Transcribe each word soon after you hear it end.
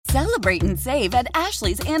Celebrate and save at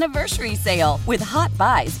Ashley's Anniversary Sale. With Hot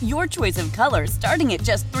Buys, your choice of colors starting at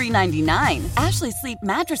just $3.99. Ashley Sleep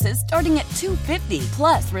mattresses starting at $2.50.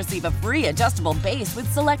 Plus, receive a free adjustable base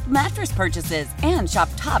with select mattress purchases. And shop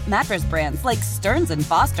top mattress brands like Stearns &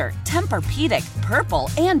 Foster, Tempur-Pedic, Purple,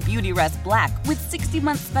 and Beautyrest Black with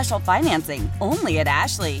 60-month special financing. Only at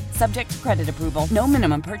Ashley. Subject to credit approval. No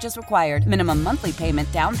minimum purchase required. Minimum monthly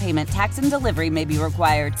payment, down payment, tax, and delivery may be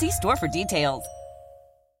required. See store for details.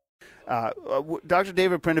 Dr.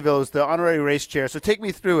 David Prindiville is the honorary race chair, so take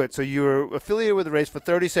me through it. So you were affiliated with the race for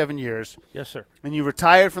 37 years. Yes, sir. And you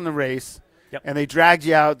retired from the race, Yep. and they dragged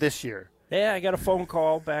you out this year. Yeah, I got a phone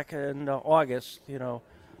call back in August,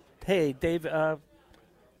 hey, Dave,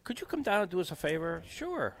 could you come down and do us a favor?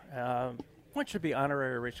 Sure. I want you to be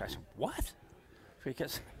honorary race chair. I said, what?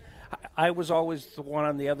 Because I was always the one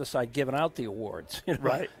on the other side giving out the awards.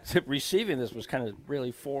 Right. Receiving this was kind of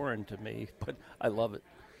really foreign to me, but I love it.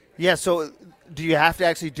 Yeah, so do you have to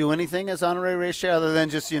actually do anything as honorary race chair other than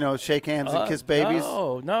just, shake hands and kiss babies?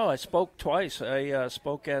 No, I spoke twice. I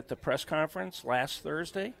spoke at the press conference last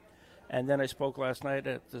Thursday, and then I spoke last night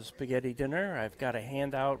at the spaghetti dinner. I've got a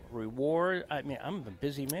handout reward. I mean, I'm a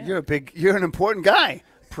busy man. You're an important guy.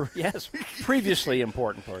 Yes, previously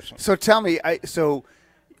important person. So tell me,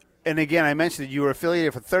 and again, I mentioned that you were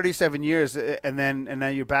affiliated for 37 years, and now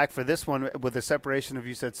you're back for this one with a separation of,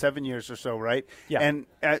 you said, 7 years or so, right? Yeah. And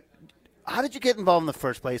how did you get involved in the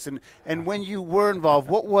first place? And when you were involved,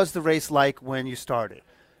 what was the race like when you started?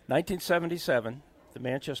 1977, the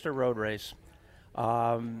Manchester Road Race.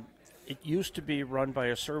 It used to be run by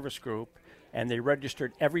a service group, and they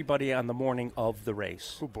registered everybody on the morning of the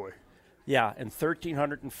race. Oh, boy. Yeah, and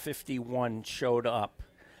 1,351 showed up.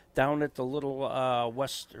 Down at the little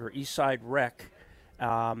west or east side rec,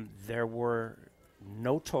 there were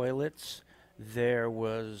no toilets. There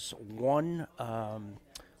was one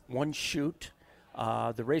chute.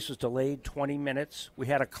 The race was delayed 20 minutes. We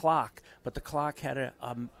had a clock, but the clock had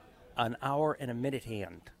an hour and a minute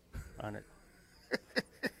hand on it.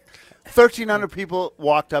 1,300 people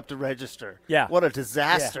walked up to register. Yeah. What a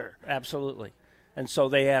disaster. Yeah, absolutely. And so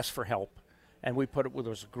they asked for help. And there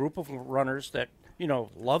was a group of runners that,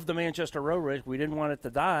 loved the Manchester Road Race. We didn't want it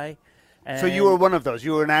to die. And so you were one of those.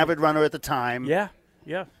 You were an avid runner at the time. Yeah.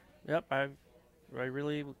 Yep. I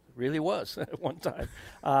really, really was at one time.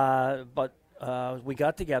 But we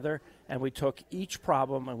got together and we took each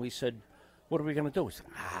problem and we said, what are we going to do? We said,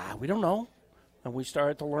 we don't know. And we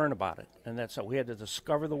started to learn about it. And that's how we had to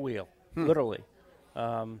discover the wheel, literally.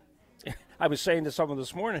 I was saying to someone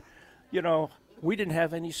this morning, we didn't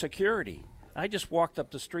have any security. I just walked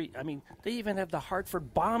up the street. I mean, they even have the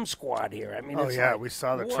Hartford Bomb Squad here. I mean, we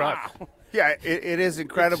saw the wow. truck. Yeah, it is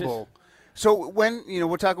incredible. So when,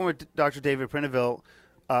 we're talking with Dr. David Prindiville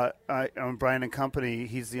on Brian and Company.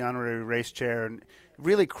 He's the honorary race chair and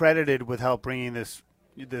really credited with help bringing this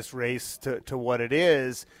race to what it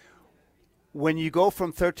is. When you go from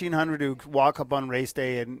 1,300 to walk up on race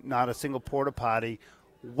day and not a single porta potty,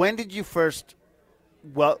 when did you first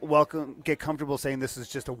get comfortable saying this is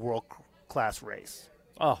just a world-class race?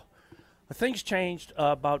 Oh, things changed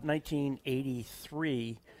about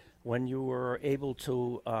 1983 when you were able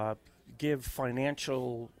to give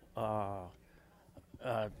financial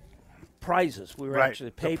prizes. We were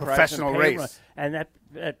actually paid professional race. And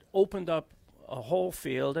that opened up a whole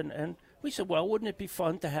field. And we said, well, wouldn't it be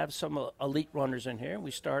fun to have some elite runners in here? And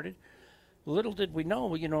we started. Little did we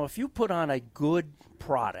know, if you put on a good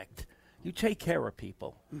product, you take care of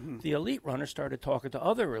people. Mm-hmm. The elite runners started talking to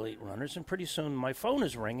other elite runners, and pretty soon my phone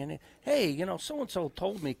is ringing. Hey, so-and-so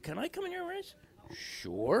told me, can I come in your race?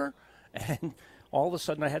 Sure. And all of a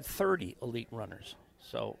sudden I had 30 elite runners.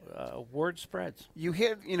 So word spreads. You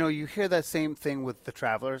hear that same thing with the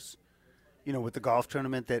Travelers, with the golf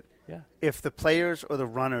tournament, that if the players or the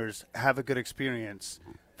runners have a good experience,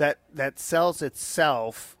 that sells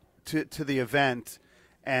itself to the event.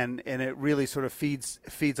 And it really sort of feeds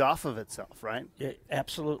off of itself, right? Yeah,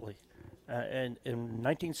 absolutely. And in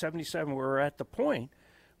 1977, we were at the point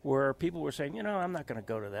where people were saying, I'm not going to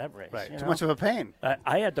go to that race. Right, too much of a pain.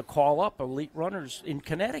 I had to call up elite runners in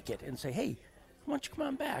Connecticut and say, hey, why don't you come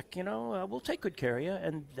on back? We'll take good care of you.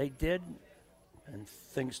 And they did, and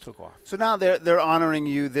things took off. So now they're honoring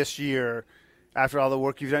you this year after all the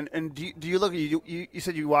work you've done. And do you look at you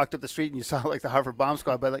said you walked up the street and you saw like the Hartford Bomb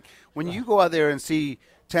Squad, but like when you go out there and see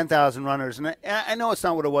 10,000 runners, and I know it's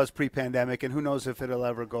not what it was pre-pandemic, and who knows if it'll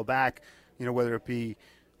ever go back, whether it be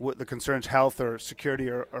what the concerns health or security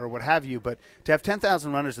or what have you, but to have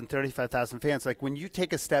 10,000 runners and 35,000 fans, like when you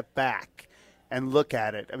take a step back and look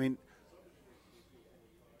at it, I mean,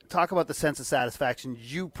 talk about the sense of satisfaction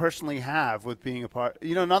you personally have with being a part.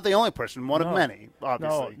 Not the only person, one of many,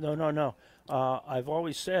 obviously. No. I've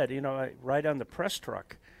always said, I ride on the press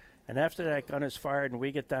truck, and after that gun is fired and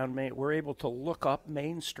we get down Main, we're able to look up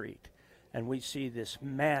Main Street, and we see this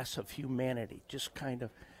mass of humanity, just kind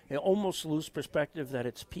of, almost lose perspective that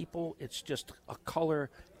it's people, it's just a color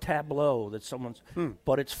tableau that someone's,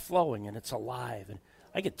 but it's flowing and it's alive, and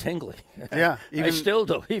I get tingly. Yeah. I still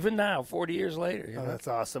do, even now, 40 years later. That's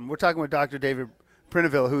awesome. We're talking with Dr. David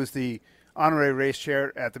Prindiville, who's the honorary race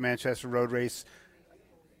chair at the Manchester Road Race.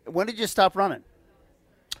 When did you stop running?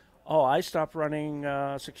 Oh, I stopped running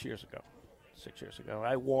 6 years ago. 6 years ago.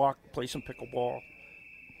 I walked, play some pickleball.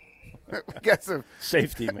 Got some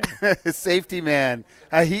safety man. Safety man.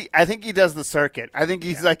 I think he does the circuit. I think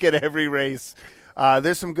he's like at every race.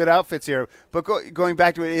 There's some good outfits here. But going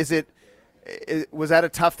back to it, was that a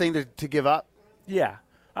tough thing to give up? Yeah,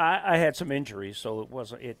 I had some injuries, so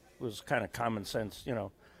it was kind of common sense,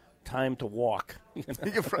 time to walk.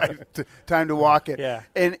 Right, time to walk it. Yeah.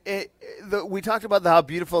 And we talked about how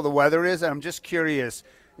beautiful the weather is, and I'm just curious.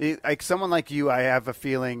 Like someone like you, I have a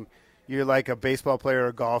feeling you're like a baseball player or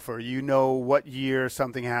a golfer. You know what year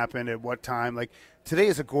something happened at what time. Like today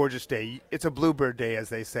is a gorgeous day. It's a bluebird day, as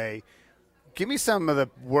they say. Give me some of the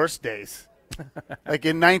worst days. Like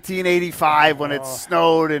in 1985 when it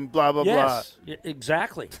snowed and blah, blah, blah. Yes,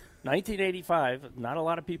 exactly. 1985, not a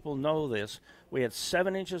lot of people know this. We had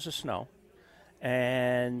 7 inches of snow,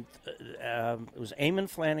 and it was Eamon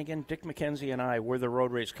Flanagan, Dick McKenzie, and I were the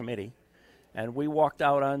road race committee, and we walked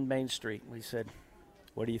out on Main Street. We said,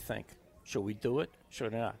 what do you think? Should we do it?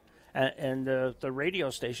 Should we not? And the radio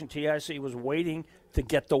station, TIC, was waiting to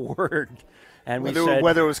get the word. And we said,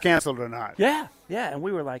 whether it was canceled or not. Yeah, and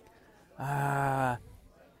we were like, and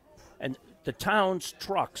the town's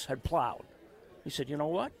trucks had plowed. He said, you know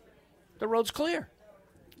what? The road's clear.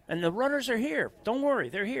 And the runners are here. Don't worry,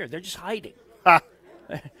 they're here. They're just hiding.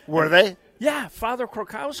 Were they? Yeah, Father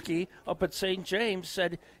Krokowski up at St. James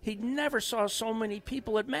said he never saw so many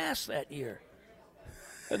people at Mass that year.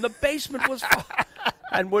 And the basement was full.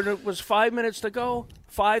 And when it was 5 minutes to go,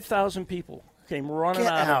 5,000 people came running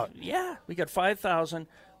out. Yeah, we got 5,000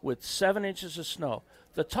 with 7 inches of snow.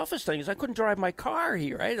 The toughest thing is I couldn't drive my car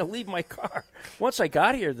here. I had to leave my car. Once I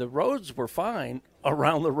got here, the roads were fine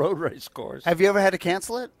around the road race course. Have you ever had to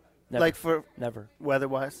cancel it? Never. Never.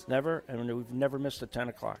 Weather-wise? Never, and we've never missed a 10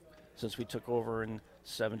 o'clock since we took over in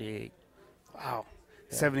 78. Wow.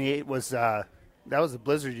 Yeah. 78 was, that was a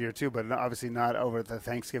blizzard year too, but obviously not over the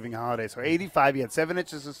Thanksgiving holiday. So 85, you had 7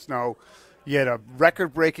 inches of snow. You had a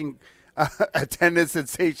record-breaking attendance at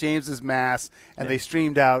St. James's Mass, and they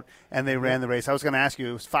streamed out and they ran the race. I was going to ask you,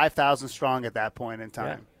 it was 5,000 strong at that point in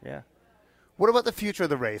time. Yeah. What about the future of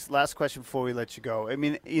the race? Last question before we let you go. I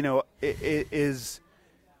mean,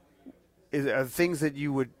 are things that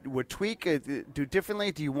you would tweak, do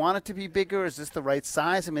differently? Do you want it to be bigger? Is this the right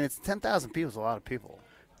size? I mean, it's 10,000 people. It's a lot of people.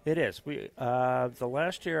 It is. We the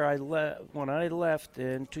last year when I left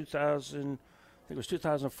in 2000, I think it was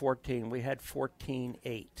 2014. We had 14.8.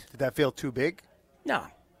 Did that feel too big? No.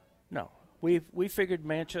 We figured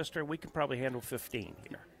Manchester we could probably handle 15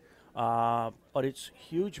 here, but it's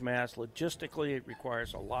huge mass. Logistically, it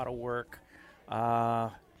requires a lot of work,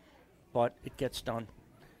 but it gets done.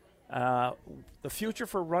 The future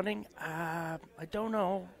for running, I don't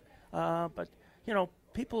know, but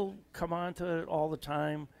people come on to it all the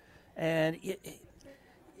time, and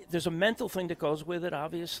there's a mental thing that goes with it,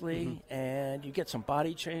 obviously, and you get some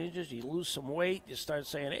body changes, you lose some weight, you start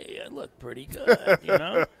saying, hey, I look pretty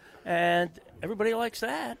good, and everybody likes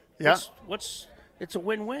that. Yeah. It's a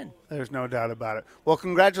win-win. There's no doubt about it. Well,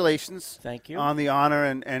 congratulations. Thank you. On the honor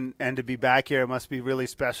and to be back here. It must be really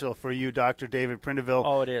special for you, Dr. David Prindiville.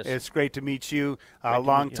 Oh, it is. It's great to meet you, a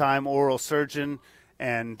long-time oral surgeon,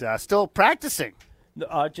 and still practicing.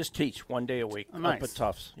 Just teach 1 day a week up at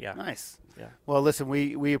Tufts. Yeah. Nice. Yeah. Well, listen,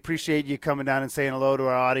 we appreciate you coming down and saying hello to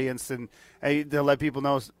our audience, and to let people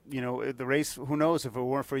know, the race, who knows, if it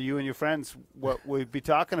weren't for you and your friends, what we'd be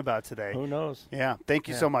talking about today. Who knows? Yeah. Thank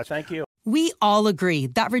you so much. Thank you. We all agree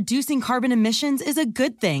that reducing carbon emissions is a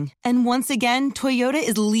good thing. And once again, Toyota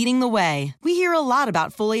is leading the way. We hear a lot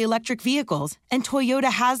about fully electric vehicles, and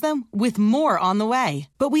Toyota has them with more on the way.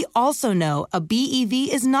 But we also know a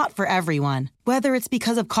BEV is not for everyone, whether it's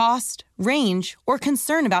because of cost, range, or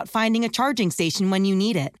concern about finding a charging station when you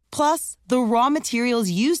need it. Plus, the raw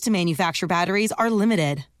materials used to manufacture batteries are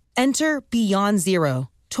limited. Enter Beyond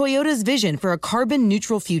Zero, Toyota's vision for a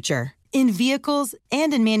carbon-neutral future. In vehicles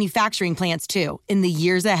and in manufacturing plants, too, in the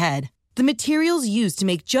years ahead. The materials used to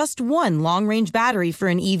make just one long-range battery for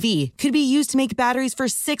an EV could be used to make batteries for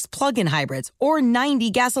 6 plug-in hybrids or 90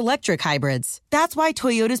 gas-electric hybrids. That's why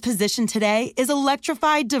Toyota's position today is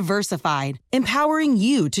electrified, diversified, empowering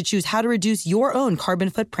you to choose how to reduce your own carbon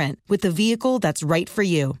footprint with the vehicle that's right for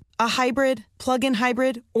you. A hybrid, plug-in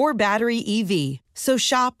hybrid, or battery EV. So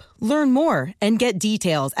shop, learn more, and get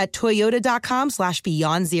details at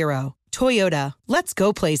toyota.com/beyond0. Toyota, let's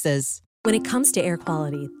go places. When it comes to air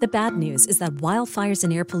quality, the bad news is that wildfires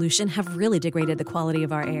and air pollution have really degraded the quality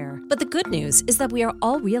of our air. But the good news is that we are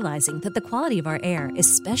all realizing that the quality of our air,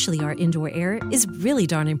 especially our indoor air, is really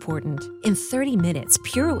darn important. In 30 minutes,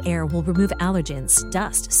 Puro Air will remove allergens,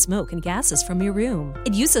 dust, smoke, and gases from your room.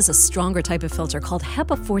 It uses a stronger type of filter called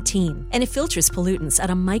HEPA 14, and it filters pollutants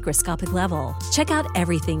at a microscopic level. Check out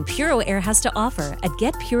everything Puro Air has to offer at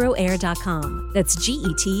getpuroair.com. That's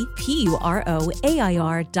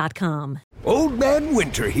GETPUROAIR.com. Old Man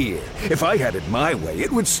Winter here. If I had it my way,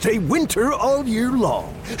 it would stay winter all year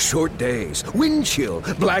long. Short days, wind chill,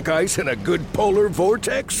 black ice, and a good polar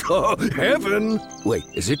vortex. Oh, heaven. Wait,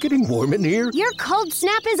 is it getting warm in here? Your cold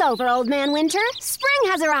snap is over, Old Man Winter.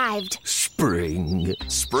 Spring has arrived. Spring.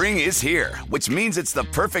 Spring is here, which means it's the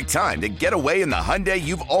perfect time to get away in the Hyundai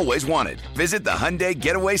you've always wanted. Visit the Hyundai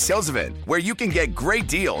Getaway Sales Event, where you can get great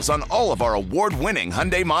deals on all of our award-winning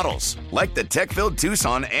Hyundai models, like the tech-filled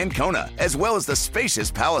Tucson and Kona, as well as the spacious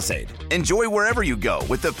Palisade. Enjoy wherever you go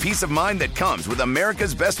with the peace of mind that comes with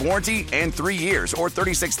America's best warranty and 3 years or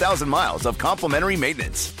 36,000 miles of complimentary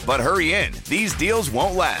maintenance. But hurry in, these deals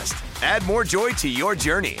won't last. Add more joy to your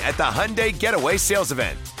journey at the Hyundai Getaway Sales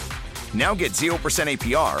Event. Now get 0%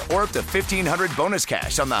 APR or up to $1,500 bonus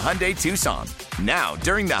cash on the Hyundai Tucson. Now,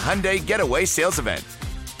 during the Hyundai Getaway Sales Event.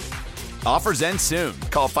 Offers end soon.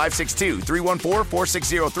 Call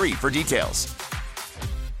 562-314-4603 for details.